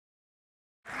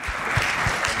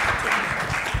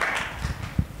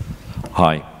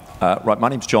Hi. Right, my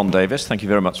name's John Davis. Thank you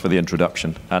very much for the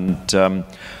introduction. And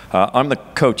I'm the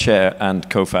co-chair and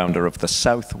co-founder of the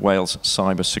South Wales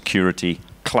Cyber Security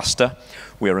Cluster.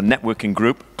 We're a networking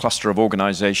group, cluster of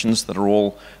organizations that are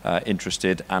all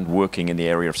interested and working in the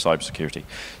area of cybersecurity.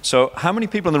 So how many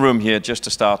people in the room here, just to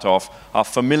start off, are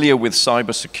familiar with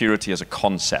cybersecurity as a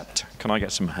concept? Can I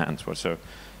get some hands?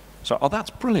 Oh, that's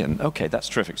brilliant. Okay, that's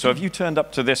terrific. So have you turned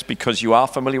up to this because you are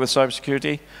familiar with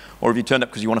cybersecurity, or have you turned up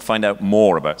because you want to find out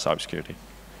more about cybersecurity?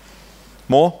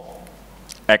 More?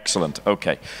 Excellent.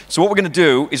 Okay. So what we're going to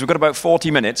do is we've got about 40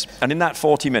 minutes, and in that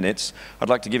 40 minutes, I'd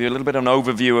like to give you a little bit of an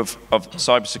overview of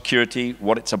cybersecurity,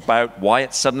 what it's about, why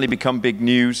it's suddenly become big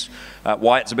news,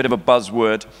 why it's a bit of a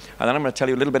buzzword, and then I'm going to tell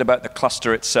you a little bit about the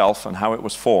cluster itself and how it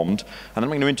was formed, and then I'm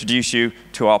going to introduce you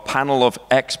to our panel of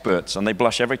experts, and they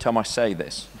blush every time I say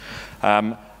this.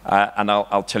 And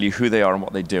I'll tell you who they are and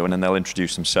what they do, and then they'll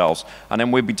introduce themselves. And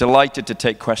then we'll be delighted to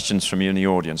take questions from you in the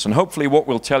audience. And hopefully what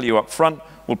we'll tell you up front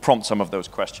will prompt some of those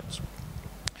questions.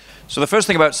 So the first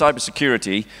thing about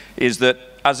cybersecurity is that,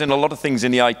 as in a lot of things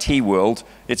in the IT world,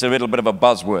 it's a little bit of a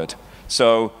buzzword.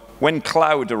 So when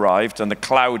cloud arrived and the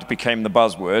cloud became the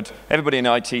buzzword, everybody in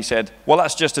IT said, well,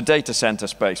 that's just a data center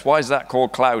space. Why is that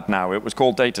called cloud now? It was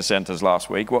called data centers last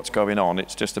week. What's going on?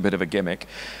 It's just a bit of a gimmick.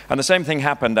 And the same thing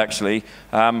happened, actually,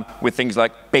 with things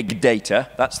like big data.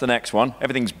 That's the next one.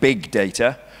 Everything's big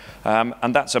data.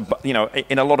 And that's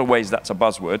in a lot of ways, that's a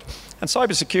buzzword. And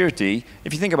cybersecurity,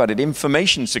 if you think about it,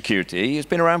 information security has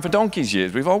been around for donkey's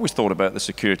years. We've always thought about the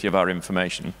security of our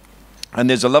information. And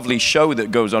there's a lovely show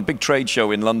that goes on, a big trade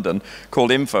show in London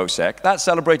called InfoSec. That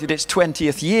celebrated its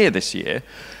 20th year this year.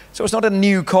 So it's not a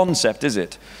new concept, is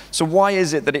it? So why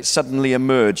is it that it suddenly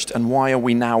emerged, and why are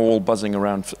we now all buzzing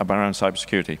around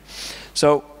cybersecurity?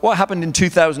 So what happened in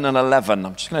 2011?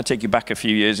 I'm just going to take you back a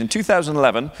few years. In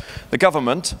 2011, the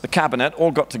government, the cabinet,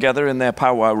 all got together in their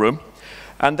powwow room,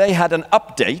 and they had an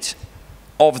update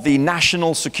of the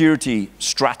national security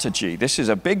strategy. This is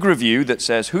a big review that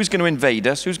says who's going to invade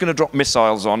us, who's going to drop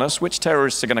missiles on us, which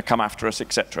terrorists are going to come after us,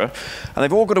 etc. And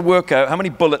they've all got to work out how many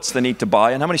bullets they need to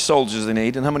buy, and how many soldiers they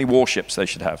need, and how many warships they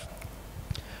should have.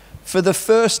 For the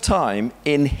first time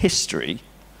in history,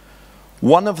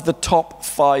 one of the top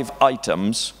 5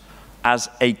 items as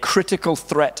a critical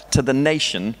threat to the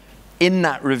nation in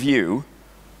that review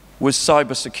was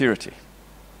cybersecurity.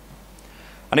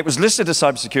 And it was listed as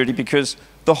cybersecurity because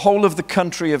the whole of the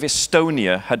country of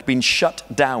Estonia had been shut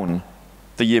down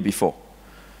the year before.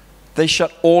 They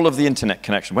shut all of the internet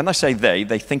connection. When I say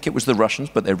they think it was the Russians,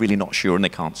 but they're really not sure and they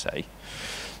can't say.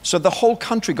 So the whole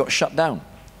country got shut down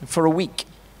for a week.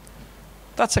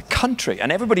 That's a country. And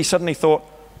everybody suddenly thought,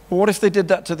 well, what if they did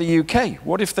that to the UK?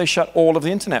 What if they shut all of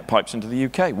the internet pipes into the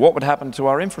UK? What would happen to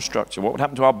our infrastructure? What would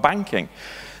happen to our banking?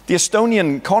 The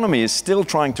Estonian economy is still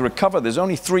trying to recover. There's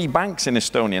only 3 banks in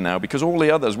Estonia now because all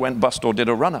the others went bust or did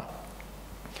a runner.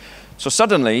 So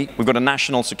suddenly, we've got a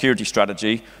national security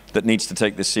strategy that needs to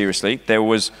take this seriously. There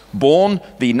was born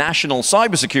the National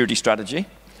Cybersecurity Strategy,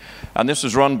 and this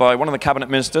was run by one of the cabinet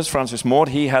ministers, Francis Maude.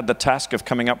 He had the task of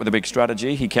coming up with a big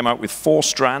strategy. He came out with 4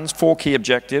 strands, 4 key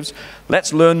objectives.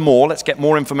 Let's learn more. Let's get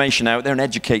more information out there and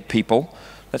educate people.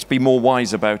 Let's be more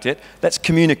wise about it. Let's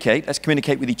communicate. Let's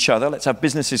communicate with each other. Let's have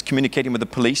businesses communicating with the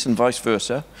police and vice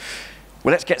versa.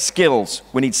 Well, let's get skills.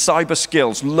 We need cyber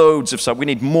skills, loads of cyber. We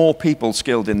need more people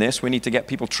skilled in this. We need to get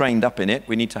people trained up in it.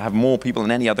 We need to have more people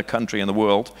than any other country in the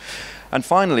world. And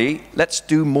finally, let's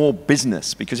do more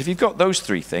business. Because if you've got those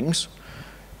 3 things,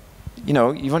 you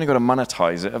know, you've only got to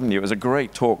monetize it, haven't you? It was a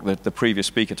great talk, the previous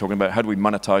speaker talking about how do we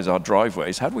monetize our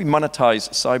driveways? How do we monetize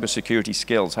cybersecurity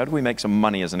skills? How do we make some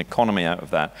money as an economy out of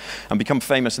that and become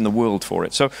famous in the world for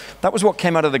it? So that was what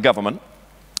came out of the government,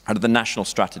 out of the national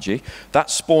strategy. That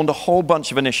spawned a whole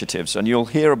bunch of initiatives, and you'll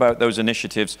hear about those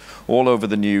initiatives all over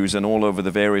the news and all over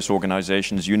the various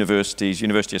organizations. Universities,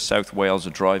 University of South Wales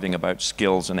are driving about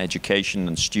skills and education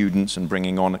and students and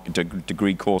bringing on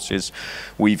degree courses.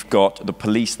 We've got the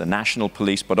police, the national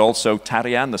police, but also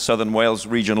Tarian, the Southern Wales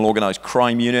Regional Organised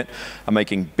Crime Unit, are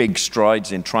making big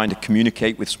strides in trying to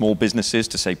communicate with small businesses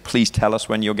to say, please tell us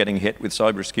when you're getting hit with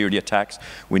cybersecurity attacks.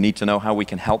 We need to know how we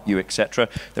can help you, etc.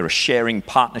 There are sharing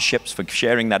partnerships for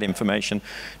sharing that information.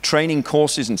 Training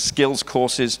courses and skills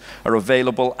courses are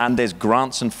available, and there's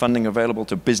grants and funding available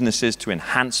to businesses to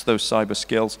enhance those cyber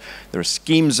skills. There are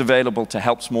schemes available to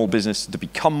help small businesses to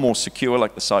become more secure,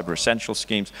 like the Cyber Essentials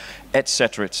schemes,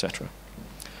 etc., etc.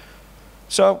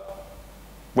 So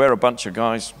we're a bunch of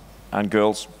guys and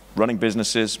girls running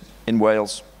businesses in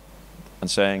Wales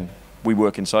and saying, we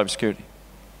work in cybersecurity.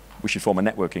 We should form a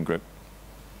networking group.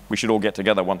 We should all get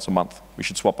together once a month. We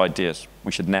should swap ideas.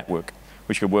 We should network.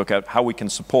 which could work out how we can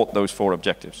support those 4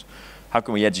 objectives. How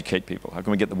can we educate people? How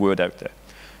can we get the word out there?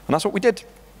 And that's what we did.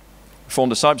 We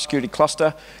formed a cybersecurity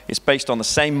cluster. It's based on the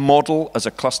same model as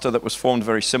a cluster that was formed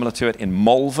very similar to it in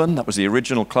Malvern. That was the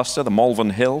original cluster, the Malvern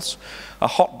Hills. A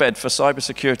hotbed for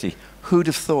cybersecurity. Who'd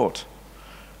have thought?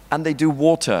 And they do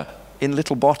water in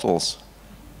little bottles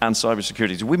and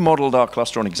cybersecurity. So we modeled our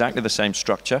cluster on exactly the same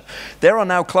structure. There are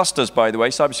now clusters, by the way,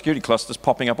 cybersecurity clusters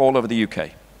popping up all over the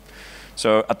UK.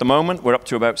 So at the moment, we're up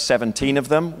to about 17 of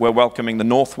them. We're welcoming the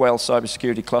North Wales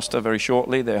Cybersecurity Cluster very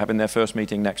shortly. They're having their first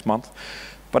meeting next month.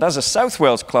 But as a South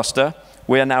Wales cluster,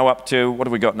 we're now up to, what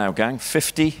have we got now, gang?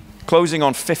 50, closing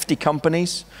on 50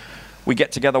 companies. We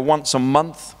get together once a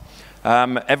month.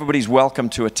 Everybody's welcome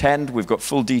to attend. We've got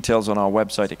full details on our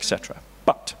website, etc.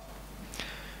 But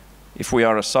if we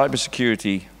are a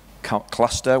cybersecurity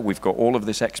cluster, we've got all of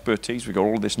this expertise, we've got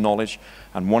all of this knowledge,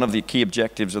 and one of the key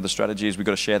objectives of the strategy is we've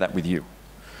got to share that with you.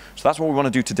 So that's what we want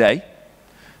to do today,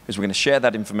 is we're going to share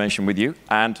that information with you.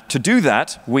 And to do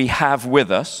that, we have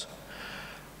with us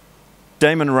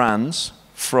Damon Rands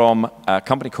from a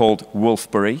company called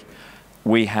Wolfsbury.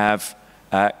 We have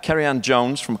Kerry-Ann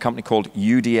Jones from a company called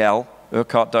UDL,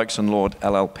 Urquhart Dykes & Lord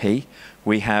LLP.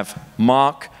 We have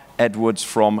Mark Edwards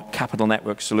from Capital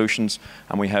Network Solutions,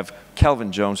 and we have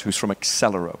Kelvin Jones, who's from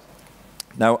Accelero.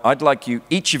 Now, I'd like you,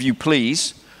 each of you,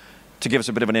 please, to give us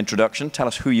a bit of an introduction. Tell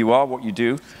us who you are, what you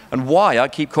do, and why I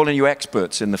keep calling you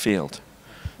experts in the field.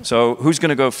 So who's going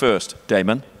to go first?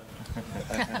 Damon?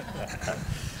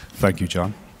 Thank you,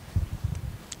 John.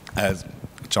 As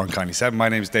John kindly said, my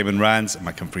name is Damon Rands, and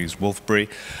my company is Wolfsbury.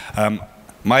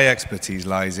 My expertise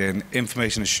lies in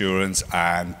information assurance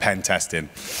and pen testing.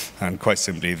 And quite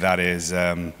simply, that is,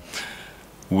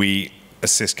 we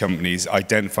assist companies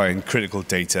identifying critical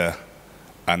data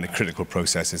and the critical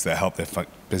processes that help their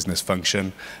business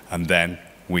function, and then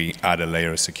we add a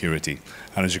layer of security.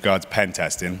 And as regards pen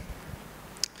testing,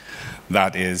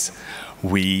 that is,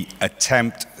 we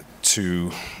attempt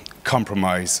to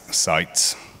compromise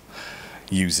sites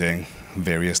using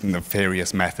various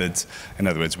nefarious methods. In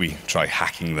other words, we try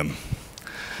hacking them.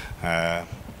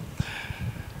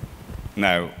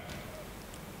 Now,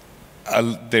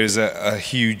 there's a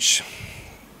huge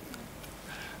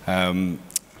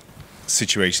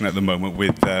situation at the moment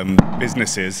with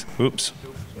businesses,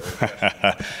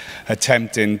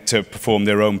 attempting to perform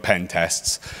their own pen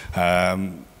tests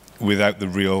without the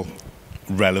real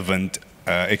relevant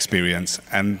experience.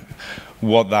 And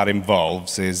what that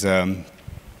involves is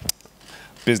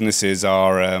businesses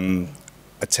are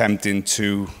attempting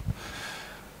to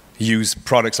use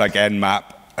products like Nmap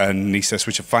and Nessus,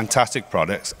 which are fantastic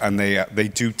products, and they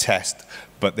do test,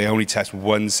 but they only test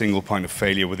one single point of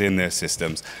failure within their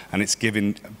systems, and it's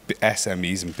giving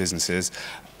SMEs and businesses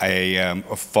a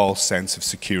false sense of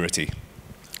security.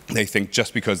 They think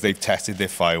just because they've tested their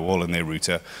firewall and their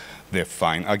router, they're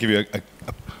fine. I'll give you a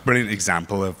brilliant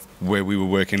example of where we were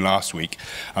working last week.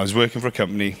 I was working for a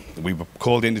company. We were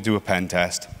called in to do a pen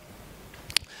test.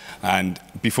 And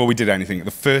before we did anything,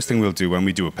 the first thing we'll do when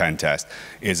we do a pen test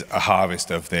is a harvest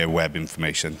of their web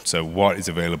information, so what is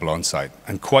available on site.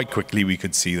 And quite quickly, we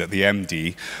could see that the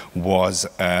MD was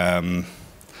a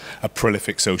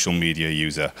prolific social media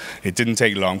user. It didn't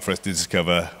take long for us to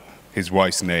discover his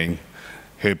wife's name,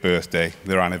 her birthday,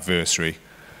 their anniversary,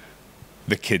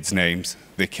 the kids' names,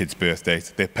 their kids' birthdays,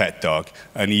 their pet dog,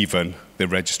 and even the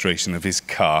registration of his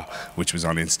car, which was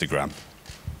on Instagram.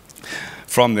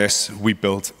 From this, we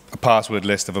built a password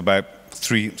list of about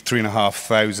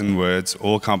 3,500 words,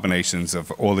 all combinations of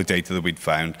all the data that we'd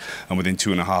found, and within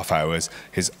 2.5 hours,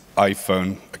 his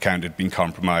iPhone account had been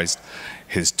compromised,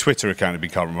 his Twitter account had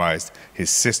been compromised, his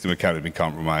system account had been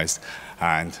compromised,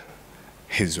 and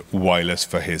his wireless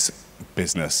for his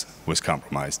business was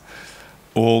compromised.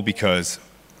 All because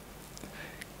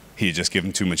he had just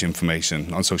given too much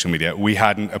information on social media. We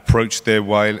hadn't approached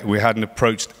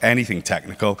anything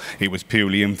technical. It was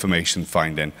purely information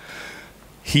finding.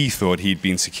 He thought he'd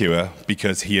been secure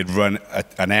because he had run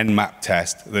an Nmap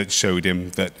test that showed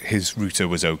him that his router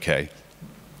was okay.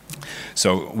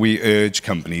 So we urge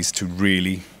companies to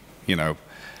really,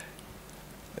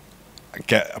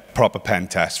 get a proper pen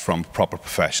test from a proper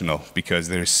professional, because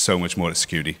there is so much more to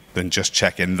security than just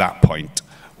checking that point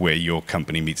where your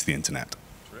company meets the internet.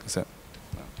 That's it.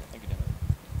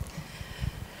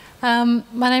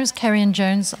 My name is Kerry-Ann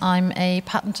Jones. I'm a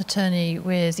patent attorney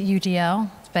with UDL,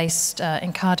 based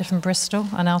in Cardiff and Bristol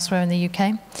and elsewhere in the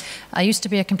UK. I used to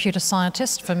be a computer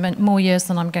scientist for more years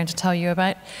than I'm going to tell you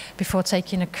about, before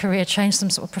taking a career change, some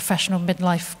sort of professional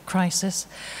midlife crisis,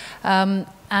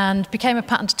 and became a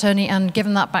patent attorney. And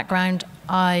given that background,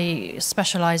 I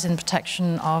specialize in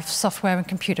protection of software and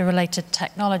computer-related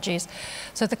technologies.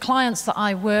 So the clients that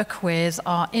I work with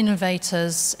are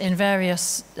innovators in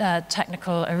various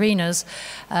technical arenas.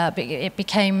 It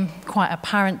became quite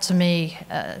apparent to me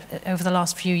over the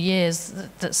last few years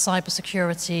that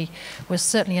cybersecurity was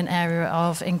certainly an area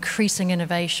of increasing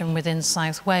innovation within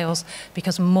South Wales,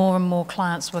 because more and more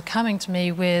clients were coming to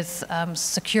me with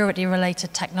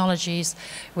security-related technologies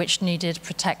which needed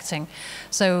protecting.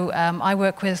 So I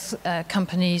work with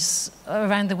companies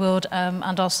around the world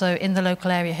and also in the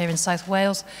local area here in South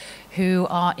Wales who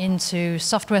are into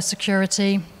software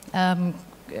security,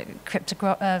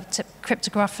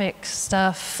 cryptographic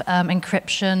stuff,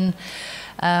 encryption,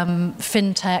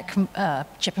 fintech,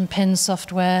 chip and pin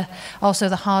software, also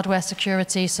the hardware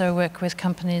security, so I work with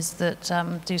companies that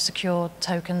do secure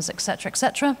tokens, etc.,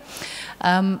 etc.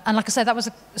 And like I said, that was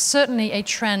certainly a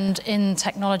trend in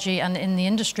technology and in the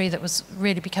industry that was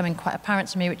really becoming quite apparent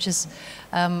to me, which is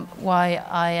why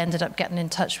I ended up getting in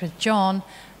touch with John,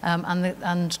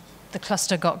 and the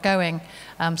cluster got going.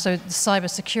 So the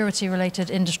cybersecurity-related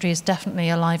industry is definitely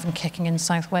alive and kicking in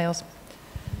South Wales.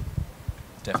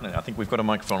 Definitely. I think we've got a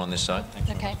microphone on this side.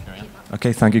 Thanks Okay.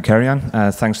 Okay, thank you,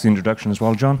 Kerry-Ann. Thanks for the introduction as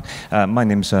well, John. My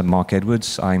name's Mark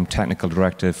Edwards. I'm Technical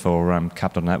Director for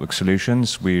Capital Network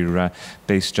Solutions. We're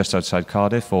based just outside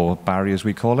Cardiff, or Barry as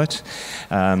we call it.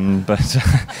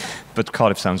 But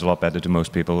Cardiff sounds a lot better to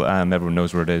most people. Everyone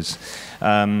knows where it is.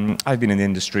 I've been in the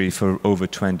industry for over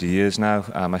 20 years now.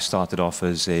 I started off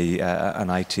as an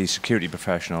IT security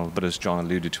professional, but as John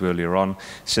alluded to earlier on,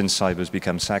 since cyber's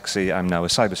become sexy, I'm now a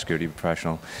cybersecurity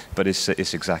professional, but it's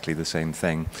exactly the same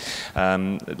thing.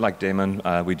 Like Damon,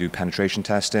 we do penetration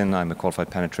testing. I'm a qualified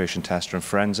penetration tester in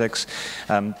forensics.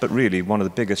 But really, one of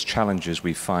the biggest challenges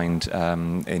we find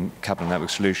in Capital Network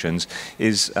Solutions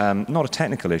is not a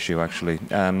technical issue, actually.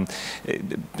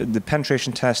 The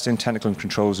penetration testing, technical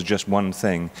controls are just one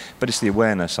thing, but it's the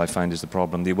awareness I find is the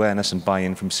problem, the awareness and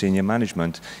buy-in from senior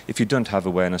management. If you don't have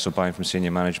awareness or buy-in from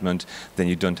senior management, then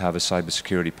you don't have a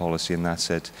cybersecurity policy, and that's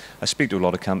it. I speak to a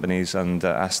lot of companies and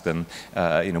ask them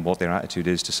what their attitude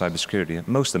is to cybersecurity.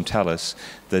 Most of them tell us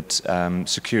that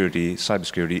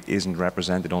cybersecurity isn't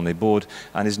represented on their board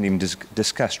and isn't even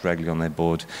discussed regularly on their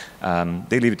board.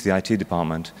 They leave it to the IT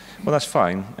department. Well, that's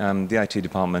fine. The IT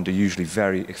department are usually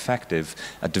very effective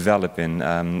at developing,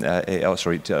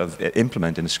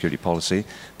 implementing a security policy,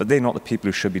 but they're not the people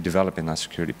who should be developing that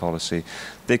security policy.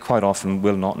 They quite often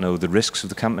will not know the risks of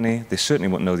the company. They certainly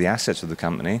won't know the assets of the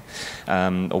company,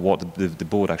 or what the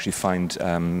board actually find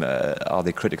are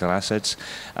their critical assets,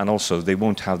 and also they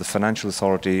won't have the financial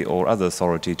authority or other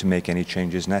authority to make any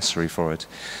changes necessary for it.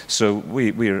 So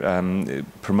we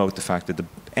promote the fact that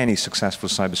any successful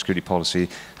cybersecurity policy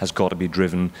has got to be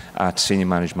driven at senior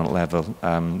management level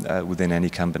within any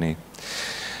company.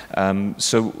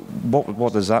 So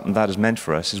what that has meant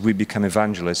for us is we become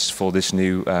evangelists for this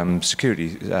new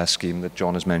security scheme that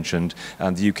John has mentioned,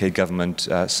 and the UK government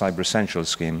Cyber Essentials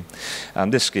scheme.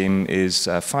 And this scheme is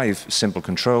 5 simple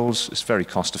controls. It's very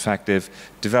cost effective,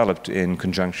 developed in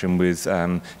conjunction with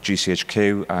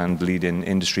GCHQ and leading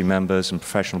industry members and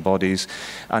professional bodies,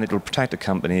 and it will protect a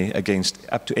company against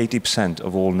up to 80%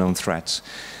 of all known threats.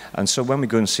 And so when we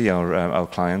go and see our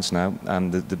clients now,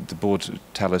 the board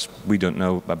tell us we don't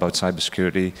know about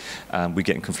cybersecurity, we're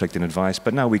getting conflicting advice,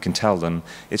 but now we can tell them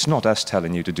it's not us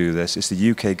telling you to do this, it's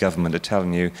the UK government are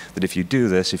telling you that if you do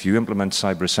this, if you implement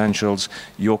Cyber Essentials,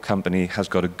 your company has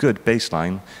got a good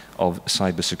baseline of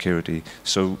cybersecurity.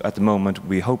 So at the moment,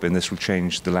 we're hoping this will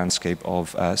change the landscape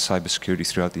of cybersecurity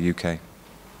throughout the UK.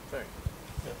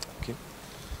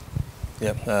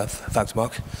 Yeah, thanks,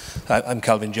 Mark. I'm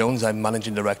Calvin Jones. I'm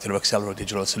Managing Director of Accelero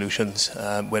Digital Solutions.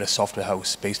 We're a software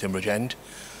house based in Bridgend.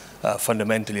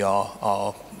 Fundamentally,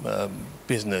 our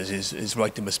business is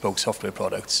writing bespoke software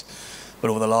products.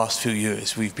 But over the last few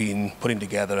years, we've been putting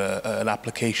together an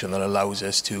application that allows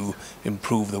us to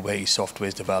improve the way software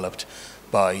is developed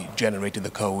by generating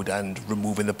the code and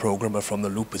removing the programmer from the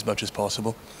loop as much as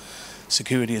possible.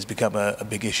 Security has become a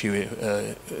big issue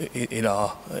in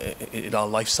our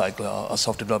life cycle, our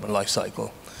software development life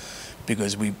cycle,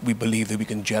 because we believe that we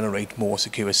can generate more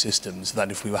secure systems than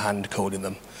if we were hand coding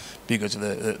them, because of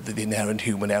the inherent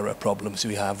human error problems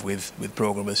we have with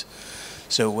programmers.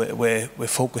 So we're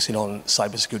focusing on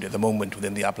cybersecurity at the moment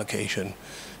within the application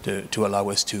to allow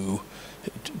us to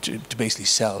basically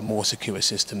sell more secure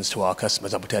systems to our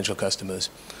customers, our potential customers.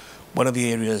 one of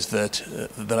the areas that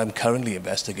I'm currently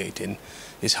investigating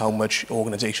is how much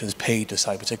organisations pay to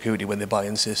cybersecurity when they're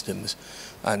buying systems.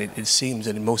 And it seems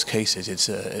that in most cases it's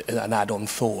an add-on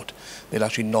thought. They're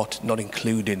actually not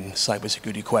including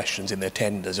cybersecurity questions in their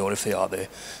tenders, or if they are, they're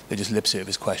just lip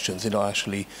service questions. They're not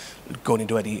actually going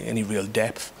into any real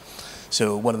depth.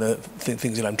 So one of the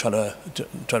things that I'm trying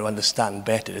to understand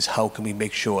better is how can we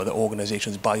make sure that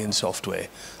organisations buying software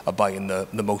are buying the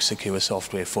most secure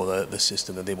software for the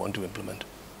system that they want to implement.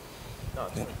 No,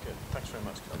 that's very good. Thanks very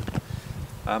much,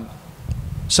 Kelvin.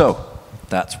 So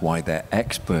that's why they're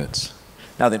experts.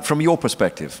 Now then, from your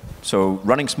perspective, so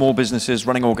running small businesses,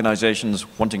 running organizations,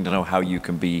 wanting to know how you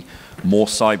can be more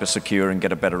cyber secure and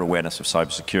get a better awareness of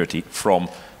cybersecurity from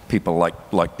people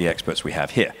like the experts we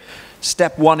have here.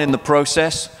 Step one in the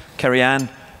process, Kerry-Ann,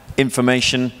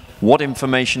 information. What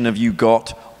information have you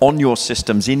got on your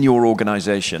systems in your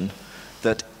organization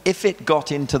that if it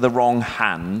got into the wrong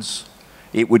hands,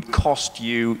 it would cost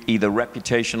you either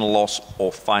reputational loss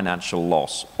or financial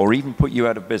loss, or even put you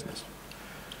out of business?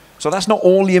 So that's not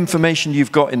all the information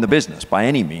you've got in the business by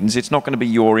any means. It's not going to be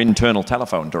your internal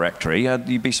telephone directory.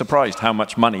 You'd be surprised how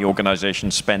much money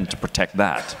organizations spend to protect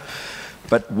that.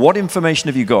 But what information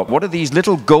have you got? What are these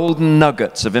little golden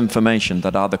nuggets of information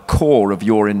that are the core of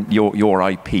your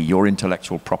IP, your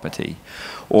intellectual property?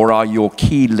 Or are your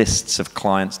key lists of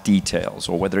clients' details,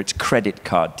 or whether it's credit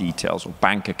card details or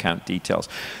bank account details?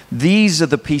 These are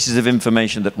the pieces of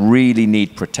information that really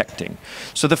need protecting.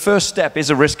 So the first step is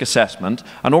a risk assessment,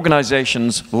 and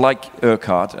organizations like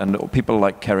Urquhart and people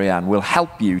like Kerry-Ann will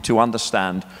help you to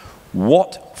understand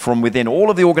what from within all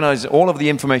of the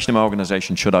information in my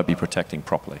organization should I be protecting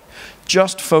properly.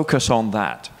 Just focus on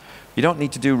that. You don't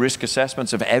need to do risk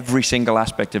assessments of every single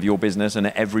aspect of your business and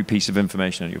every piece of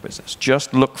information in your business.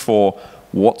 Just look for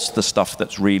what's the stuff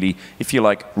that's really, if you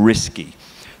like, risky.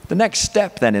 The next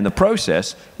step then in the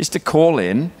process is to call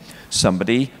in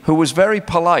somebody who was very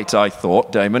polite, I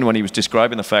thought, Damon, when he was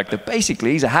describing the fact that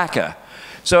basically he's a hacker.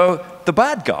 So the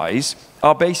bad guys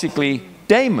are basically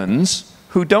Damons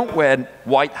who don't wear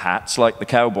white hats like the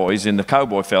cowboys in the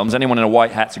cowboy films. Anyone in a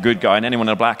white hat's a good guy, and anyone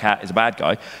in a black hat is a bad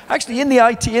guy. Actually, in the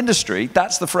IT industry,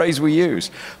 that's the phrase we use.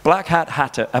 Black hat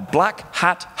hackers,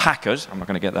 I'm not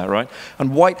going to get that right,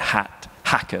 and white hat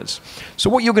hackers. So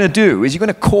what you're going to do is you're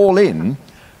going to call in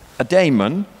a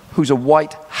Damon who's a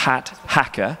white hat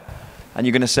hacker, and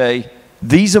you're going to say,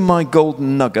 these are my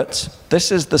golden nuggets.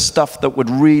 This is the stuff that would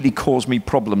really cause me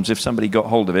problems if somebody got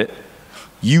hold of it.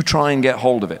 You try and get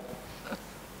hold of it.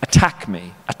 Attack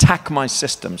me, attack my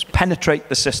systems, penetrate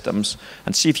the systems,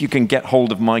 and see if you can get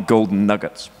hold of my golden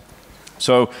nuggets.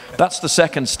 So that's the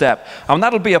second step. And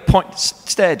that'll be a point,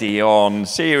 steady on,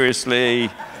 seriously.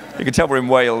 You can tell we're in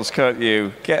Wales, can't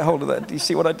you? Get hold of that. Do you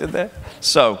see what I did there?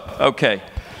 So, okay.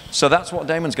 So that's what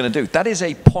Damon's going to do. That is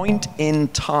a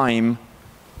point-in-time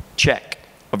check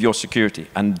of your security.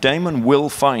 And Damon will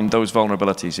find those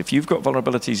vulnerabilities. If you've got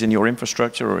vulnerabilities in your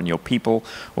infrastructure or in your people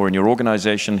or in your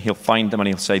organization, he'll find them and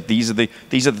he'll say, these are the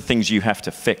things you have to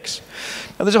fix.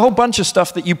 Now, there's a whole bunch of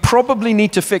stuff that you probably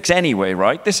need to fix anyway,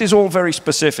 right? This is all very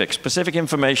specific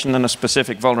information and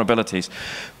specific vulnerabilities.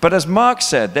 But as Mark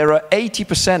said, there are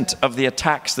 80% of the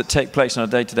attacks that take place on a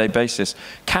day-to-day basis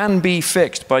can be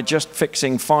fixed by just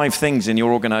fixing 5 things in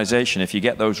your organization if you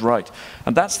get those right.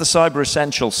 And that's the Cyber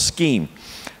Essentials scheme.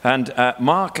 And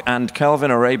Mark and Kelvin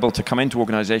are able to come into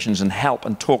organizations and help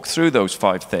and talk through those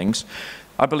 5 things.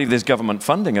 I believe there's government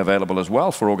funding available as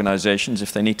well for organizations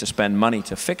if they need to spend money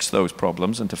to fix those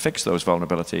problems and to fix those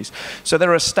vulnerabilities. So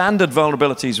there are standard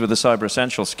vulnerabilities with the Cyber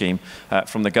Essentials scheme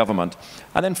from the government.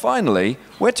 And then finally,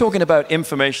 we're talking about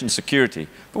information security,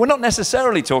 but we're not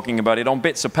necessarily talking about it on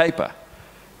bits of paper.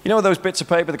 You know those bits of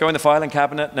paper that go in the filing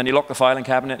cabinet, and then you lock the filing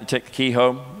cabinet, you take the key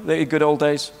home? They're good old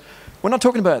days. We're not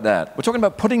talking about that. We're talking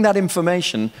about putting that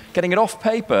information, getting it off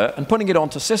paper, and putting it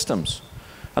onto systems.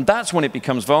 And that's when it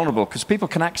becomes vulnerable, because people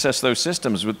can access those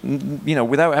systems with,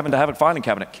 without having to have a filing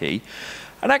cabinet key.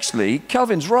 And actually,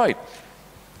 Kelvin's right.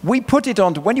 When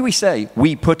we say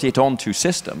we put it onto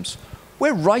systems,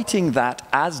 we're writing that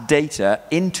as data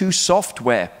into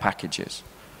software packages.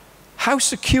 How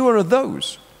secure are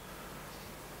those?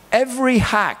 Every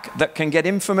hack that can get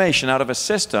information out of a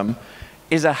system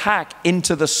is a hack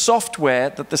into the software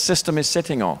that the system is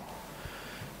sitting on.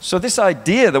 So this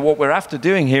idea that what we're after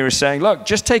doing here is saying, look,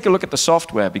 just take a look at the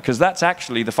software, because that's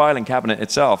actually the filing cabinet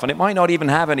itself, and it might not even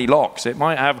have any locks. It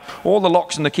might have all the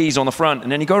locks and the keys on the front,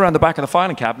 and then you go around the back of the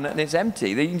filing cabinet and it's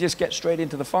empty. Then you can just get straight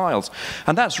into the files.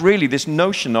 And that's really this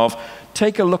notion of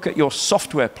take a look at your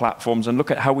software platforms and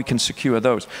look at how we can secure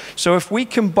those. So if we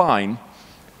combine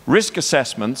risk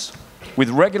assessments with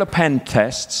regular pen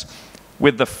tests,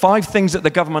 with the 5 things that the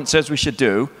government says we should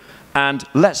do, and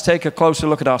let's take a closer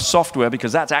look at our software,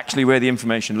 because that's actually where the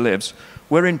information lives,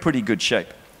 we're in pretty good shape.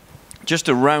 Just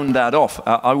to round that off,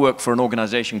 I work for an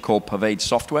organization called Pervade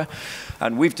Software,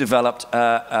 and we've developed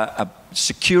a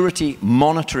security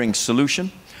monitoring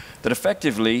solution that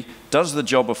effectively does the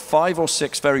job of 5 or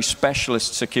 6 very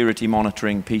specialist security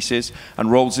monitoring pieces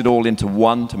and rolls it all into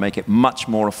one to make it much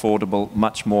more affordable,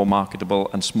 much more marketable,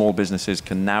 and small businesses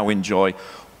can now enjoy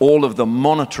all of the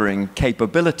monitoring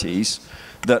capabilities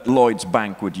that Lloyds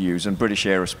Bank would use, and British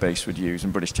Aerospace would use,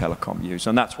 and British Telecom use,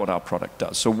 and that's what our product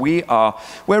does. So we're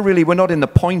not in the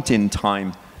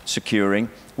point-in-time securing,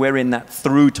 we're in that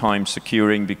through-time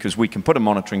securing, because we can put a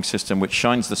monitoring system which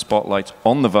shines the spotlight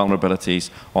on the vulnerabilities,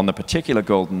 on the particular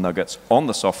golden nuggets, on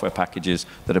the software packages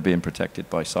that are being protected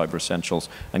by Cyber Essentials,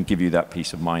 and give you that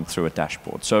peace of mind through a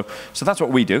dashboard. So that's what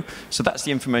we do. So that's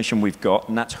the information we've got,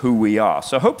 and that's who we are.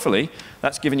 So hopefully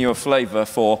that's given you a flavor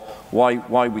for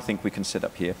why we think we can sit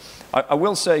up here. I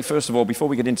will say, first of all, before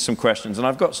we get into some questions, and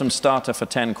I've got some starter for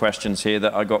 10 questions here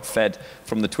that I got fed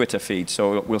from the Twitter feed,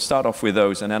 so we'll start off with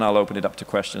those, and then I'll open it up to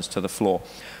questions to the floor.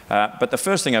 But the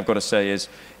first thing I've got to say is,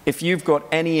 if you've got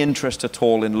any interest at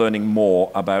all in learning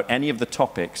more about any of the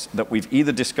topics that we've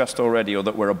either discussed already or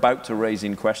that we're about to raise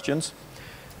in questions,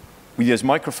 there's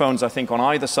microphones, I think, on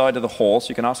either side of the hall, so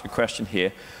you can ask a question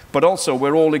here, but also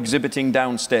we're all exhibiting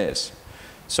downstairs.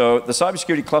 So the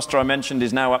cybersecurity cluster I mentioned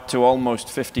is now up to almost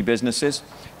 50 businesses.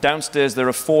 Downstairs there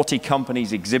are 40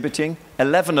 companies exhibiting.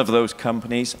 11 of those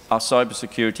companies are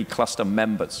cybersecurity cluster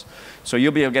members. So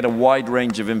you'll be able to get a wide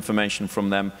range of information from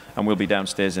them, and we'll be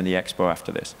downstairs in the expo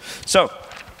after this. So,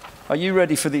 are you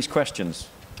ready for these questions?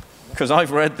 Because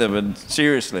I've read them, and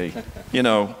seriously, you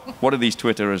know, what are these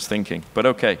Twitterers thinking? But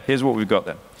okay, here's what we've got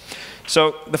then.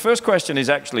 So the first question is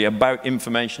actually about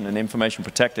information and information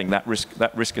protecting, that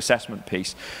risk assessment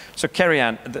piece. So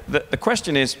Kerry-Ann, the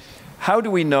question is, how do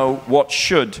we know what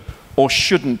should or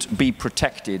shouldn't be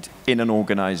protected in an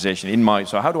organization?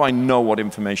 So how do I know what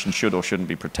information should or shouldn't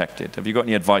be protected? Have you got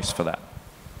any advice for that?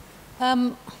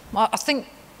 I think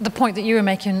the point that you were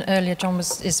making earlier, John,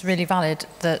 is really valid,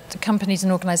 that companies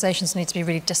and organizations need to be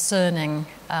really discerning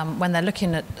when they're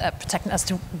looking at protecting as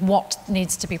to what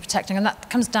needs to be protecting. And that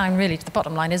comes down really to the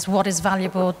bottom line, is what is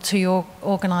valuable to your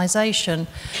organization.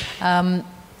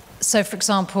 So, for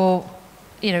example,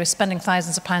 you know, spending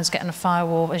thousands of pounds getting a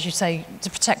firewall, as you say, to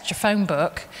protect your phone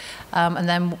book, and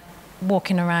then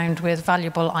walking around with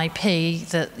valuable IP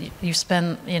that you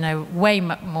spent, you know, way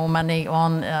more money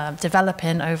on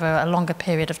developing over a longer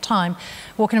period of time,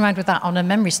 walking around with that on a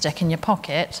memory stick in your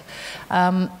pocket,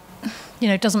 you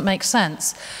know, doesn't make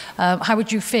sense. How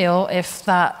would you feel if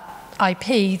that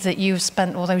IP that you've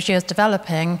spent all those years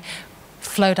developing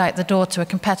flowed out the door to a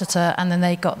competitor, and then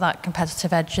they got that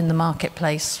competitive edge in the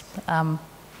marketplace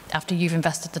after you've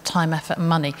invested the time, effort, and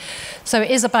money? So it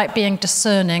is about being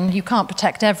discerning. You can't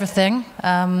protect everything,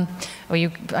 or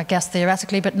I guess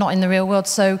theoretically, but not in the real world.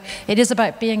 So it is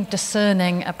about being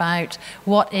discerning about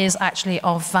what is actually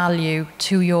of value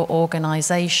to your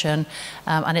organization,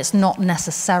 and it's not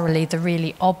necessarily the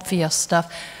really obvious stuff.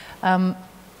 And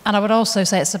I would also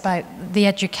say it's about the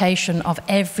education of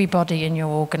everybody in your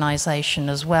organization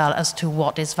as well as to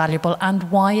what is valuable and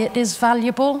why it is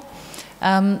valuable.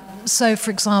 So, for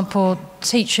example,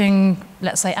 teaching,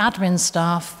 let's say, admin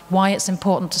staff why it's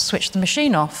important to switch the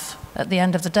machine off at the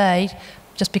end of the day,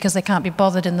 just because they can't be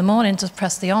bothered in the morning to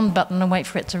press the on button and wait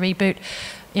for it to reboot,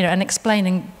 you know, and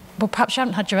explaining, well, perhaps you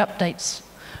haven't had your updates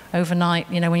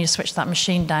overnight, you know, when you switch that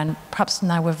machine down, perhaps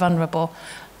now we're vulnerable.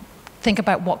 Think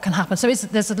about what can happen. So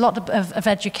there's a lot of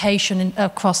education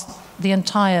across the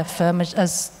entire firm,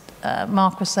 as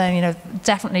Mark was saying, you know,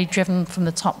 definitely driven from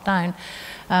the top down.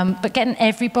 But getting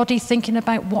everybody thinking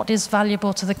about what is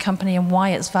valuable to the company and why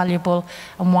it's valuable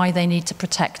and why they need to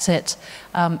protect it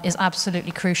is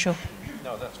absolutely crucial.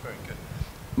 No, that's very good.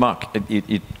 Mark,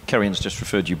 Kerry-Ann's just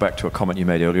referred you back to a comment you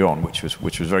made earlier on, which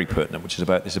was very pertinent, which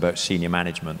is about senior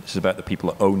management. This is about the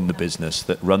people that own the business,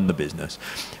 that run the business.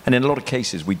 And in a lot of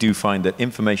cases, we do find that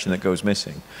information that goes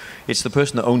missing, it's the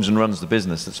person that owns and runs the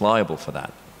business that's liable for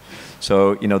that.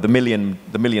 So, you know, the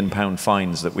million pound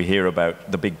fines that we hear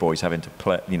about the big boys having to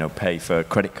pay for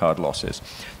credit card losses.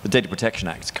 The Data Protection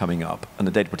Act is coming up, and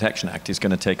the Data Protection Act is going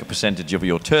to take a percentage of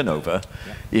your turnover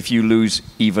if you lose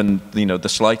even, you know, the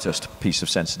slightest piece of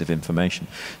sensitive information.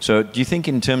 So do you think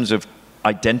in terms of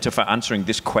answering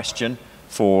this question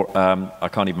for, I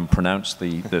can't even pronounce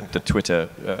the Twitter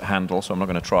handle, so I'm not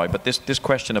going to try, but this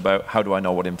question about how do I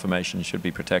know what information should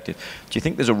be protected, do you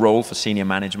think there's a role for senior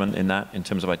management in that, in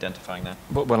terms of identifying that?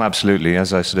 Well, absolutely.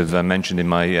 As I sort of mentioned in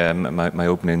my my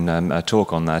opening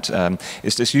talk on that,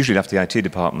 it's usually left the IT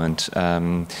department,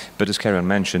 but as Karen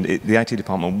mentioned, the IT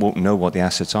department won't know what the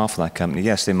assets are for that company.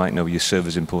 Yes, they might know your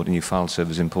server's important, your file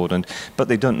server's important, but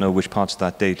they don't know which parts of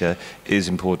that data is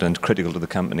important, critical to the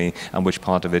company, and which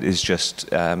part of it is just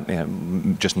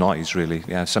just noise, really.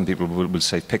 Some people will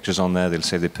save pictures on there, they'll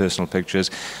save their personal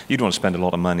pictures. You don't want to spend a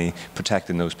lot of money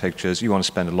protecting those pictures. You want to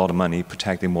spend a lot of money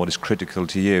protecting what is critical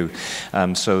to you.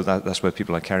 So that's where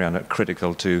people like Karen are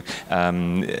critical to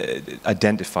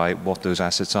identify what those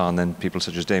assets are, and then people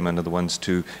such as Damon are the ones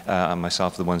to, and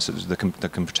myself, are the ones that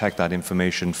can protect that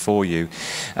information for you.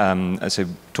 I say,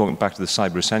 talking back to the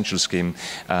Cyber Essentials scheme,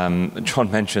 John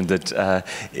mentioned that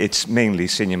it's mainly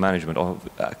senior management, or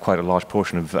quite a large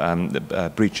portion of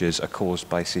the breaches are caused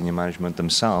by senior management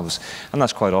themselves, and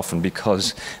that's quite often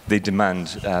because they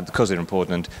demand, because they're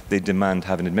important, they demand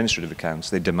having administrative accounts,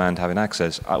 they demand having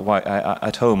access.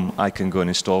 At home, I can go and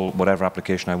install whatever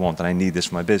application I want, and I need this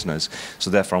for my business, so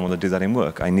therefore I want to do that in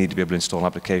work. I need to be able to install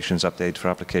applications, update for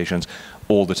applications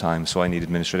all the time, so I need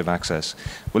administrative access.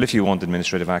 Well, if you want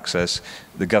administrative access,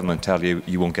 the government tell you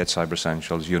you won't get Cyber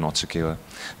Essentials, you're not secure.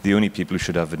 The only people who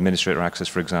should have administrator access,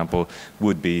 for example,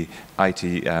 would be IT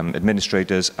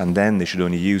administrators, and then they should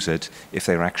only use it if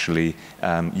they're actually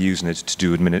using it to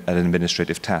do an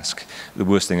administrative task. The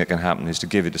worst thing that can happen is to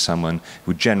give it to someone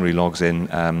who generally logs in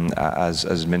as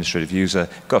administrative user,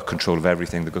 got control of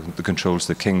everything, the controls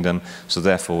the kingdom, so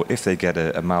therefore if they get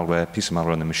a piece of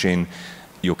malware on the machine,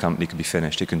 your company can be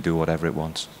finished. It can do whatever it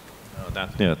wants.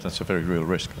 That's a very real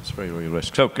risk. That's a very real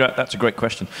risk. So that's a great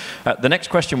question. The next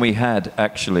question we had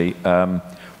actually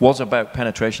was about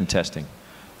penetration testing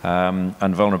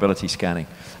and vulnerability scanning.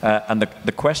 And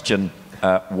the question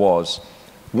was,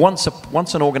 once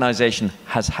an organization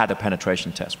has had a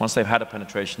penetration test, once they've had a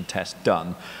penetration test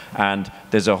done, and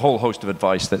there's a whole host of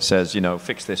advice that says,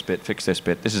 fix this bit,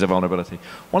 this is a vulnerability.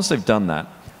 Once they've done that,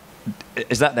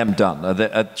 is that them done?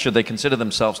 Should they consider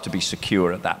themselves to be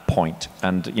secure at that point?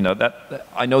 And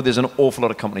I know there's an awful lot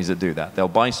of companies that do that. They'll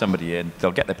buy somebody in,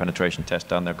 they'll get their penetration test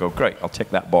done, they'll go, great, I'll tick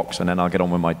that box, and then I'll get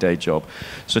on with my day job.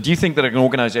 So do you think that an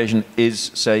organization is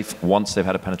safe once they've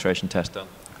had a penetration test done?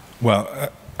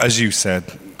 Well, as you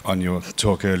said on your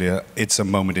talk earlier, it's a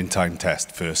moment-in-time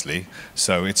test, firstly.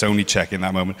 So it's only checking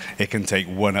that moment. It can take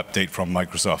one update from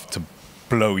Microsoft to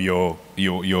blow your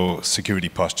security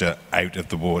posture out of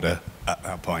the water at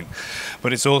that point.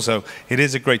 But it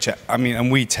is a great check. I mean, and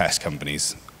we test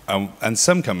companies, and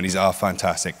some companies are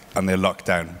fantastic and they're locked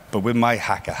down. But with my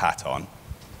hacker hat on,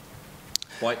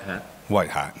 white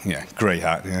hat, yeah, grey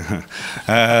hat,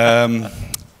 yeah.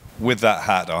 With that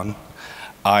hat on,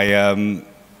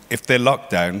 if they're locked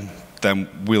down, then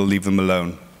we'll leave them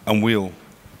alone, and we'll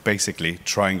basically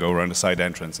try and go around a side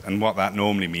entrance. And what that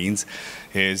normally means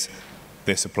is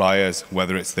their suppliers,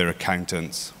 whether it's their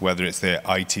accountants, whether it's their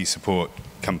IT support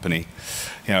company,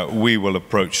 we will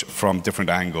approach from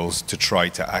different angles to try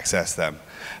to access them.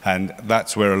 And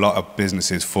that's where a lot of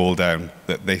businesses fall down,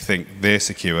 that they think they're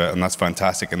secure, and that's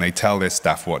fantastic, and they tell their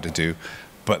staff what to do,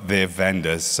 but their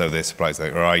vendors, so their suppliers,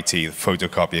 or IT, the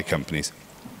photocopier companies,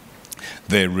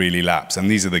 they're really lax. And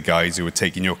these are the guys who are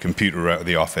taking your computer out of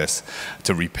the office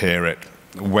to repair it.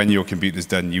 When your computer's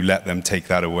done, you let them take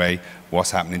that away.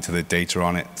 What's happening to the data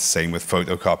on it? Same with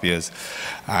photocopiers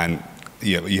and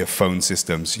your phone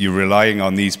systems. You're relying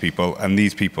on these people, and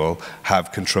these people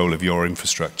have control of your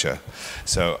infrastructure.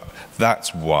 So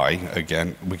that's why,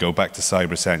 again, we go back to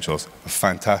Cyber Essentials, a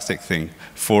fantastic thing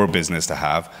for a business to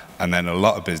have, and then a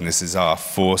lot of businesses are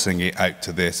forcing it out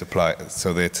to their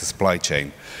supply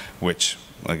chain, which,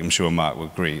 like I'm sure Mark will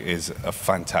agree, is a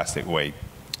fantastic way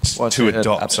to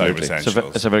adopt Cyber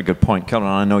Essentials. It's a very good point.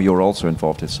 Caroline, I know you're also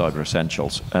involved in Cyber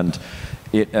Essentials. And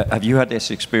have you had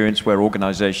this experience where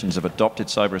organizations have adopted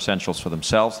Cyber Essentials for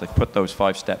themselves, they've put those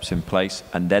 5 steps in place,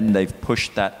 and then they've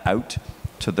pushed that out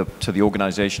to the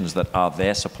organizations that are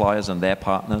their suppliers and their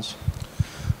partners?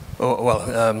 Oh,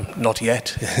 well, not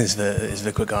yet is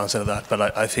the quick answer to that,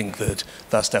 but I think that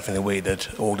that's definitely the way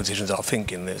that organizations are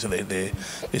thinking. So they're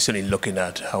certainly looking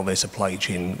at how their supply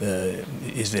chain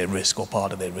is their risk or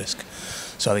part of their risk.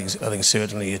 So I think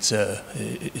certainly it's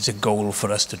a goal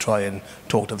for us to try and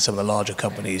talk to some of the larger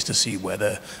companies to see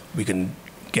whether we can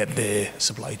get their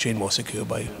supply chain more secure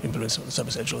by implementing Cyber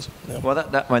Essentials. Yeah. Well,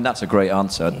 that's a great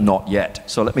answer, not yet.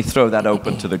 So let me throw that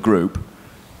open to the group.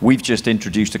 We've just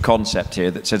introduced a concept here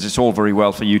that says it's all very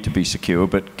well for you to be secure,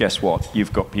 but guess what?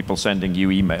 You've got people sending you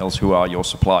emails who are your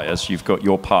suppliers. You've got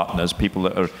your partners, people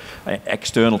that are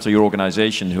external to your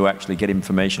organization who actually get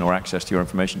information or access to your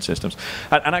information systems.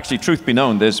 And actually, truth be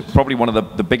known, there's probably one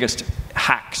of the biggest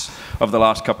hacks of the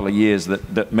last couple of years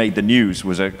that made the news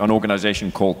was an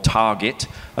organization called Target.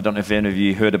 I don't know if any of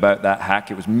you heard about that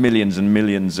hack. It was millions and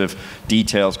millions of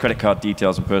details, credit card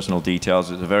details and personal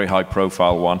details. It was a very high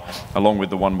profile one, along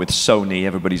with the one with Sony.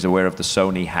 Everybody's aware of the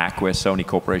Sony hack, where Sony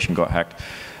Corporation got hacked.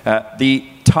 The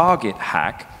Target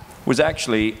hack was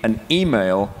actually an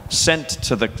email sent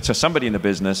to somebody in the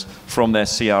business from their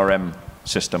CRM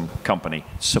system company,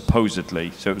 supposedly.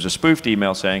 So it was a spoofed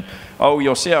email saying, oh,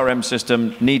 your CRM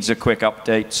system needs a quick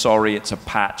update. Sorry, it's a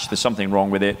patch. There's something wrong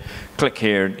with it. Click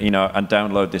here, and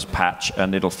download this patch,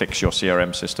 and it'll fix your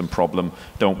CRM system problem.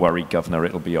 Don't worry, governor,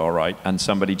 it'll be all right. And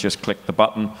somebody just clicked the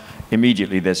button.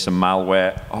 Immediately, there's some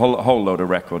malware. A whole load of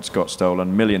records got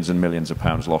stolen, millions and millions of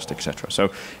pounds lost, etc.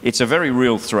 So it's a very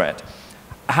real threat.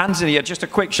 Hands in the air, just a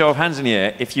quick show of hands in the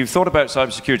air. If you've thought about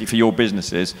cybersecurity for your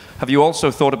businesses, have you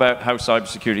also thought about how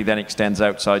cybersecurity then extends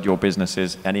outside your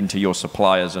businesses and into your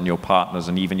suppliers and your partners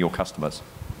and even your customers?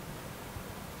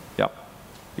 Yep.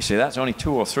 You see, that's only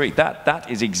 2 or 3.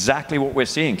 That is exactly what we're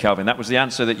seeing, Calvin. That was the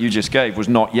answer that you just gave, was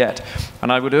not yet.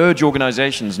 And I would urge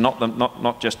organizations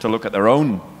not just to look at their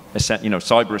own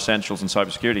cyber essentials and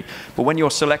cybersecurity, but when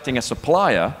you're selecting a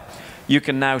supplier, you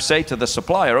can now say to the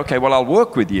supplier, okay, well, I'll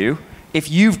work with you if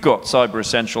you've got Cyber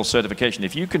Essentials certification.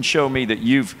 If you can show me that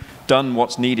you've done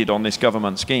what's needed on this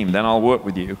government scheme, then I'll work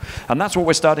with you. And that's what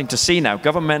we're starting to see now.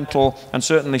 Governmental and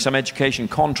certainly some education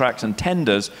contracts and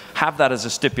tenders have that as a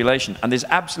stipulation. And there's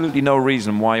absolutely no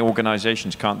reason why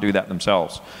organizations can't do that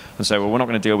themselves and say, well, we're not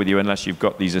going to deal with you unless you've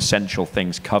got these essential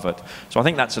things covered. So I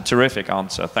think that's a terrific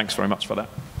answer. Thanks very much for that.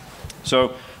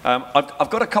 So I've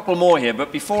got a couple more here,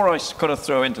 but before I kind of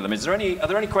throw into them, are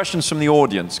there any questions from the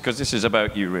audience? Because this is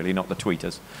about you, really, not the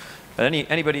tweeters.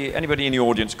 Anybody in the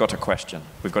audience got a question?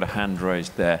 We've got a hand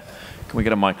raised there. Can we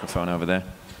get a microphone over there?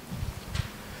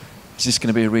 Is this going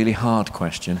to be a really hard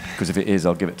question? Because if it is,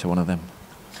 I'll give it to one of them.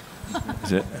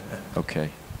 Is it?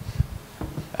 Okay.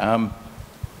 Hi.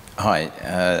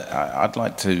 I'd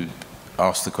like to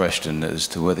ask the question as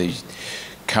to whether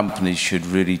companies should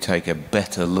really take a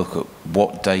better look at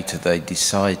what data they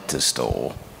decide to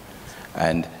store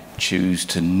and choose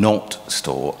to not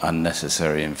store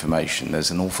unnecessary information. There's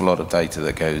an awful lot of data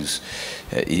that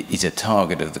is a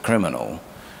target of the criminal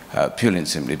purely and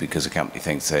simply because a company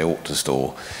thinks they ought to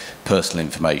store personal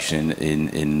information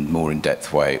in more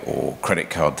in-depth way, or credit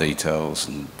card details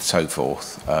and so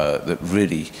forth, that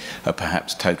really are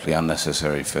perhaps totally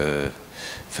unnecessary for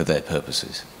their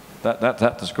purposes.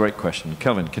 That's a great question.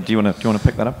 Kelvin, do you want to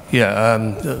pick that up? Yeah,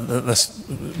 that's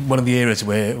one of the areas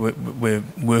where we're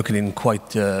working in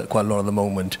quite a lot at the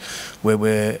moment, where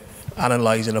we're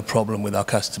analysing a problem with our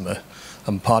customer,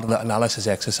 and part of that analysis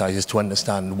exercise is to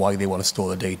understand why they want to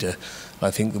store the data. I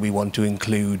think that we want to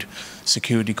include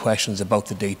security questions about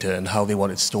the data and how they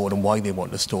want it stored and why they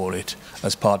want to store it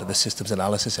as part of the systems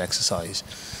analysis exercise.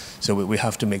 So we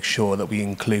have to make sure that we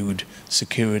include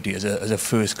security as a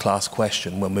first-class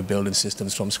question when we're building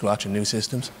systems from scratch and new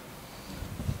systems.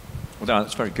 Well done,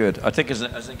 that's very good. I think as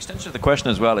an extension of the question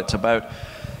as well, it's about,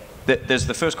 there's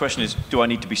the first question is, do I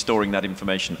need to be storing that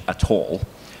information at all?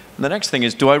 And the next thing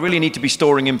is, do I really need to be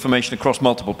storing information across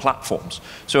multiple platforms?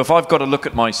 So if I've got to look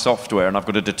at my software and I've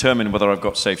got to determine whether I've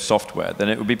got safe software, then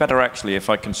it would be better actually if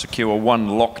I can secure one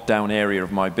lockdown area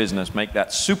of my business, make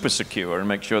that super secure and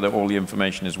make sure that all the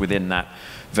information is within that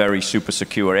very super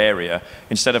secure area,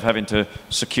 instead of having to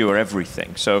secure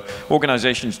everything. So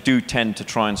organizations do tend to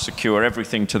try and secure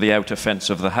everything to the outer fence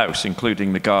of the house,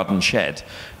 including the garden shed.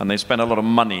 And they spend a lot of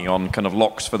money on kind of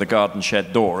locks for the garden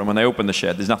shed door. And when they open the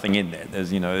shed, there's nothing in there.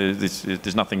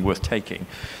 There's nothing worth taking.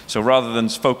 So rather than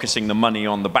focusing the money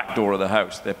on the back door of the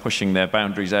house, they're pushing their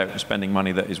boundaries out and spending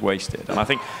money that is wasted. And I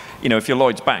think, if you're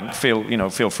Lloyds Bank,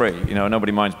 feel free.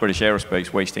 Nobody minds British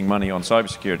Aerospace wasting money on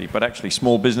cybersecurity, but actually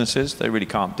small businesses, they really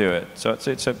can't do it. So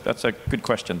that's a good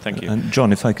question. Thank you. And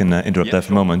John, if I can interrupt there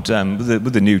for a moment,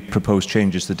 with the new proposed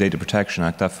changes to the Data Protection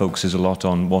Act, that focuses a lot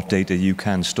on what data you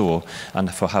can store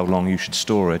and for how long you should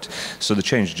store it. So the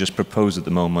change is just proposed at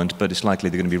the moment, but it's likely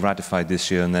they're going to be ratified this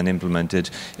year and then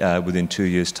implemented within 2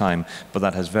 years' time. But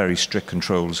that has very strict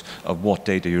controls of what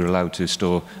data you're allowed to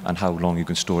store and how long you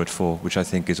can store it for, which I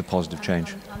think is a positive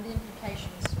change. And the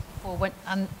implications for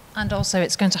and also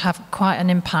it's going to have quite an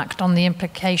impact on the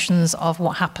implications of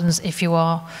what happens if you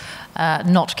are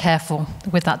not careful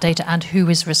with that data and who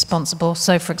is responsible.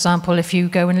 So, for example, if you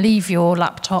go and leave your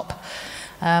laptop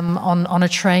on a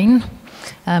train,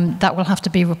 that will have to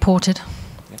be reported.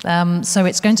 So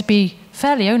it's going to be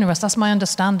fairly onerous. That's my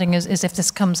understanding, is if this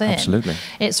comes in. Absolutely.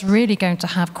 It's really going to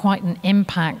have quite an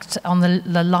impact on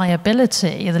the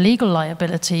liability, the legal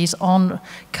liabilities on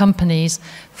companies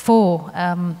for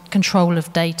control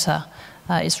of data.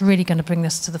 It's really going to bring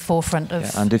this to the forefront of.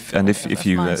 Yeah, and if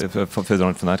you further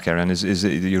on from that, Karen,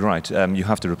 you're right. You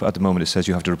have to at the moment it says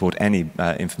you have to report any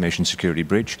information security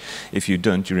breach. If you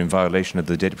don't, you're in violation of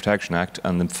the Data Protection Act,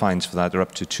 and the fines for that are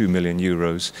up to €2 million,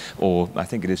 or I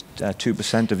think it is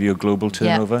 2% of your global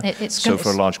turnover. Yeah, so for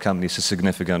a large company, it's a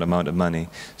significant amount of money.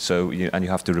 So you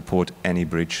have to report any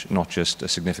breach, not just a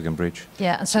significant breach.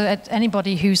 Yeah, and so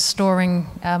anybody who's storing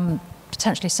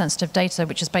potentially sensitive data,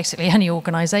 which is basically any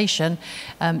organisation,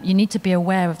 you need to be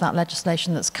aware of that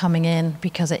legislation that's coming in,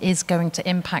 because it is going to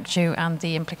impact you, and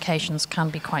the implications can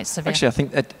be quite severe. Actually, I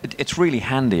think it's really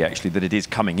handy, actually, that it is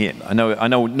coming in. I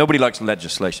know nobody likes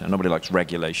legislation and nobody likes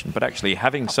regulation, but actually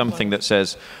having something that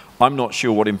says, I'm not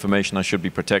sure what information I should be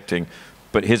protecting,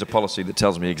 but here's a policy that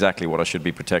tells me exactly what I should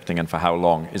be protecting and for how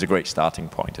long, is a great starting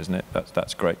point, isn't it?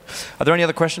 That's great. Are there any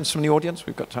other questions from the audience?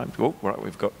 We've got time. Oh, right,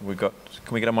 we've got.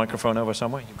 Can we get a microphone over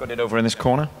somewhere? You've got it over in this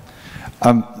corner.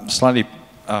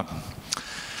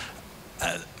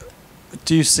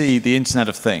 Do you see the Internet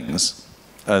of Things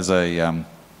as a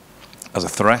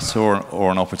threat or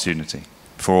an opportunity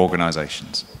for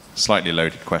organisations? Slightly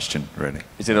loaded question, really.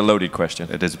 Is it a loaded question?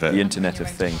 It is a bit. The Internet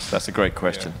of Things. That's a great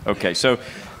question. Yeah. Okay, so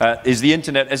is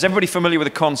everybody familiar with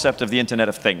the concept of the Internet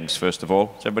of Things, first of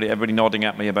all? Is everybody nodding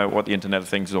at me about what the Internet of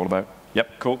Things is all about?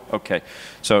 Yep, cool. Okay.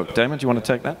 So, Damon, do you want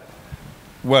to take that?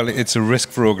 Well, it's a risk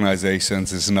for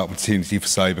organisations. It's an opportunity for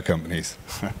cyber companies.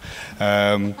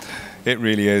 It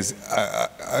really is.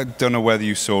 I don't know whether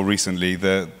you saw recently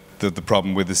the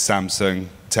problem with the Samsung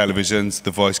televisions,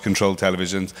 the voice-controlled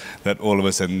televisions, that all of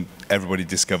a sudden everybody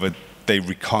discovered they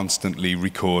constantly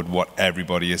record what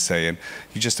everybody is saying.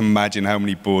 You just imagine how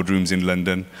many boardrooms in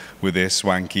London with their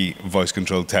swanky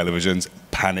voice-controlled televisions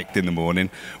panicked in the morning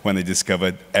when they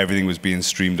discovered everything was being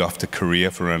streamed off to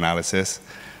Korea for analysis.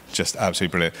 Just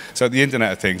absolutely brilliant. So the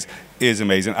Internet of Things is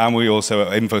amazing. And we also,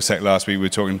 at InfoSec last week, we were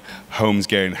talking homes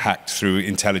getting hacked through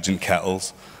intelligent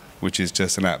kettles, which is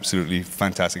just an absolutely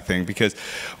fantastic thing, because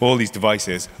all these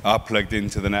devices are plugged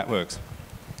into the networks.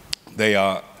 They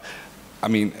are, I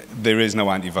mean, there is no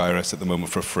antivirus at the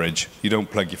moment for a fridge. You don't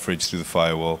plug your fridge through the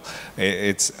firewall.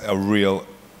 It's a real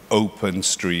open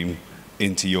stream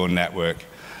into your network.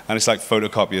 And it's like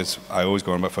photocopiers. I always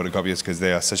go on about photocopiers because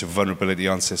they are such a vulnerability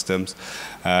on systems.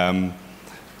 Yeah,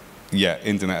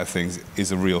 Internet of Things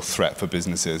is a real threat for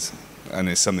businesses. And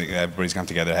it's something that everybody's going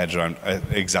to get their heads around,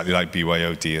 exactly like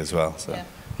BYOD as well. So.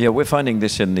 Yeah, we're finding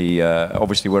this in the,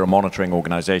 obviously we're a monitoring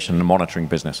organization and a monitoring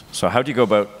business. So how do you go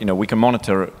about, we can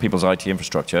monitor people's IT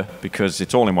infrastructure because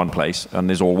it's all in one place and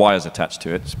there's all wires attached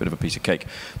to it. It's a bit of a piece of cake.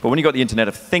 But when you've got the Internet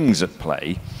of Things at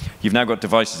play, you've now got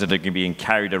devices that are being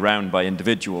carried around by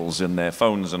individuals in their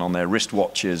phones and on their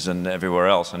wristwatches and everywhere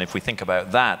else. And if we think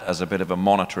about that as a bit of a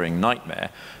monitoring nightmare,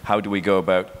 how do we go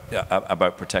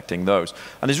about protecting those?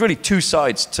 And there's really two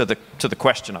sides to the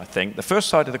question, I think. The first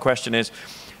side of the question is,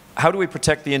 how do we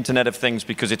protect the Internet of Things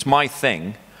because it's my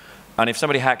thing, and if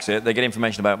somebody hacks it, they get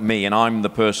information about me, and I'm the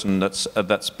person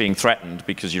that's being threatened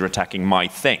because you're attacking my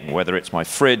thing, whether it's my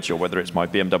fridge or whether it's my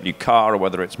BMW car or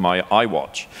whether it's my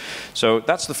iWatch. So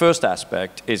that's the first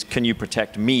aspect, is can you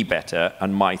protect me better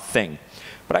and my thing?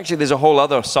 But actually there's a whole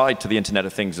other side to the Internet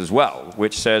of Things as well,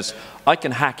 which says I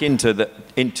can hack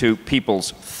into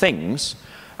people's things,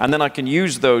 and then I can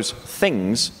use those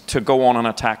things to go on and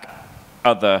attack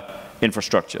other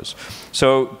infrastructures.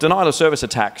 So denial of service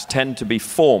attacks tend to be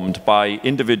formed by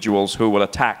individuals who will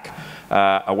attack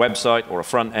a website or a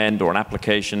front end or an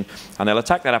application, and they'll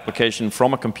attack that application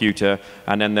from a computer,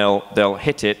 and then they'll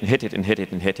hit it and hit it and hit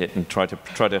it and hit it and try to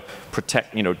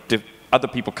protect, other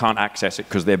people can't access it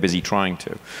because they're busy trying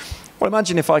to. Well,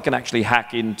 imagine if I can actually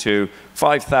hack into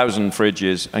 5,000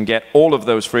 fridges and get all of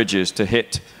those fridges to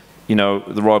hit,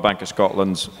 the Royal Bank of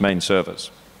Scotland's main servers.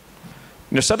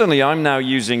 Suddenly I'm now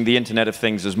using the Internet of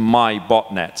Things as my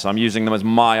botnets. I'm using them as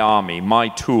my army, my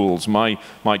tools, my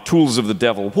tools of the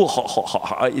devil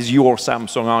is your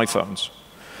Samsung iPhones.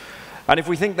 And if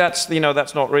we think that's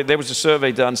not right, there was a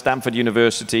survey done, Stanford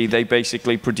University, they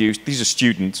basically produced, these are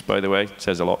students, by the way, it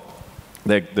says a lot.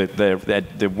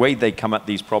 The way they come at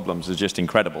these problems is just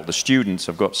incredible. The students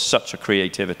have got such a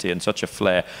creativity and such a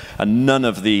flair, and none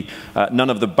of the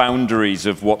boundaries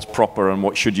of what's proper and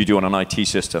what should you do on an IT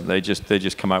system. They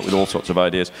just come out with all sorts of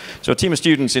ideas. So a team of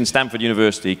students in Stanford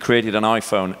University created an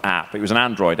iPhone app. It was an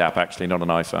Android app, actually, not an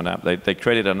iPhone app. They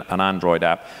created an Android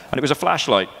app, and it was a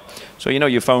flashlight So you know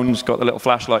your phone's got the little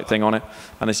flashlight thing on it.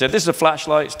 And they said, this is a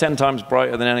flashlight. It's 10 times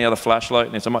brighter than any other flashlight,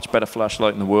 and it's a much better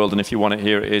flashlight in the world. And if you want it,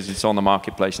 here it is. It's on the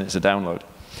marketplace, and it's a download.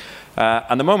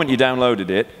 And the moment you downloaded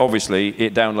it, obviously,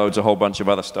 it downloads a whole bunch of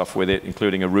other stuff with it,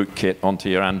 including a rootkit onto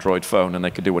your Android phone, and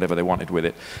they could do whatever they wanted with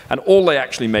it. And all they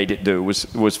actually made it do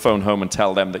was phone home and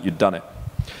tell them that you'd done it.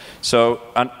 So,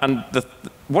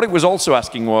 what it was also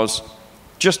asking was,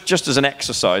 just as an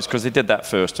exercise, because they did that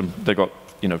first, and they got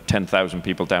 10,000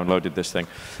 people downloaded this thing.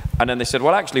 And then they said,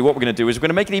 well, actually, what we're going to do is we're going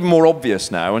to make it even more obvious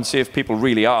now and see if people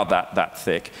really are that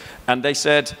thick. And they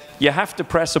said, you have to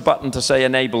press a button to say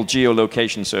enable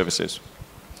geolocation services.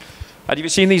 Have you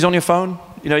seen these on your phone?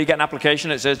 You get an application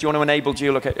that says, do you want to enable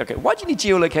geolocation? Okay, why do you need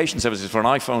geolocation services for an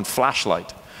iPhone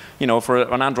flashlight? For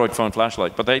an Android phone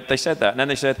flashlight. But they said that. And then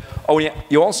they said, oh, yeah,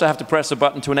 you also have to press a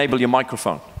button to enable your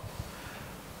microphone.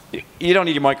 You don't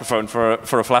need your microphone for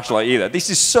a flashlight either. This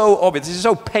is so obvious. This is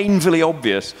so painfully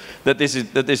obvious that this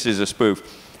is a spoof.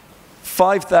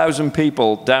 5,000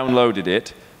 people downloaded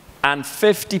it, and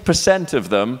 50% of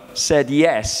them said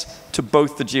yes to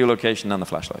both the geolocation and the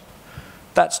flashlight.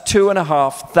 That's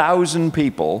 2,500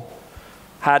 people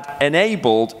had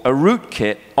enabled a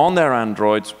rootkit on their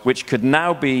Androids, which could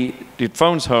now be, it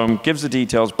phones home, gives the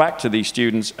details back to these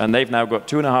students, and they've now got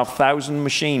 2,500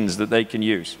 machines that they can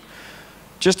use.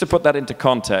 Just to put that into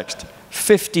context,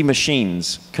 50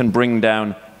 machines can bring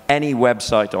down any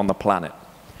website on the planet.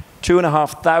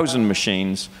 2,500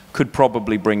 machines could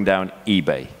probably bring down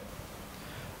eBay.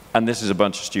 And this is a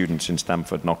bunch of students in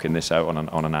Stanford knocking this out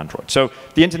on an Android. So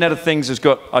the Internet of Things has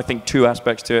got, I think, two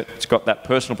aspects to it. It's got that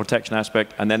personal protection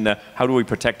aspect, and then how do we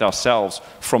protect ourselves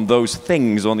from those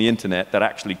things on the Internet that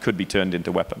actually could be turned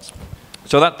into weapons?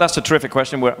 So that's a terrific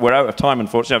question. We're out of time,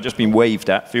 unfortunately. I've just been waved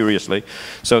at furiously.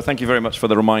 So thank you very much for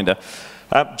the reminder.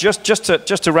 Just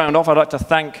to round off, I'd like to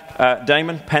thank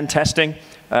Damon, pen testing,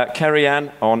 Kerry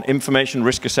Ann on information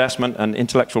risk assessment and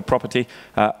intellectual property,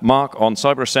 Mark on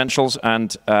cyber essentials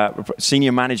and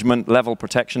senior management level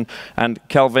protection, and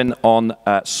Kelvin on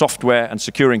software and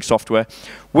securing software.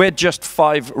 We're just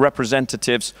 5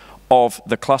 representatives of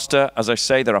the cluster. As I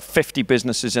say, there are 50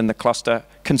 businesses in the cluster.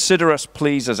 Consider us,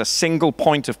 please, as a single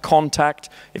point of contact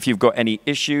if you've got any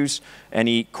issues,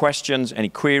 any questions, any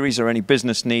queries, or any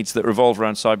business needs that revolve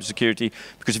around cybersecurity.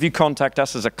 Because if you contact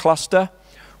us as a cluster,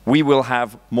 we will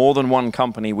have more than one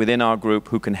company within our group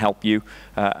who can help you,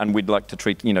 and we'd like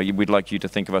to we'd like you to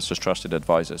think of us as trusted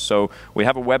advisors. So we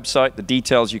have a website. The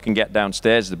details you can get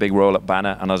downstairs, the big roll-up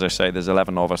banner, and as I say, there's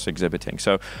 11 of us exhibiting.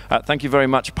 So thank you very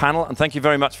much, panel, and thank you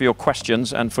very much for your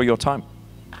questions and for your time.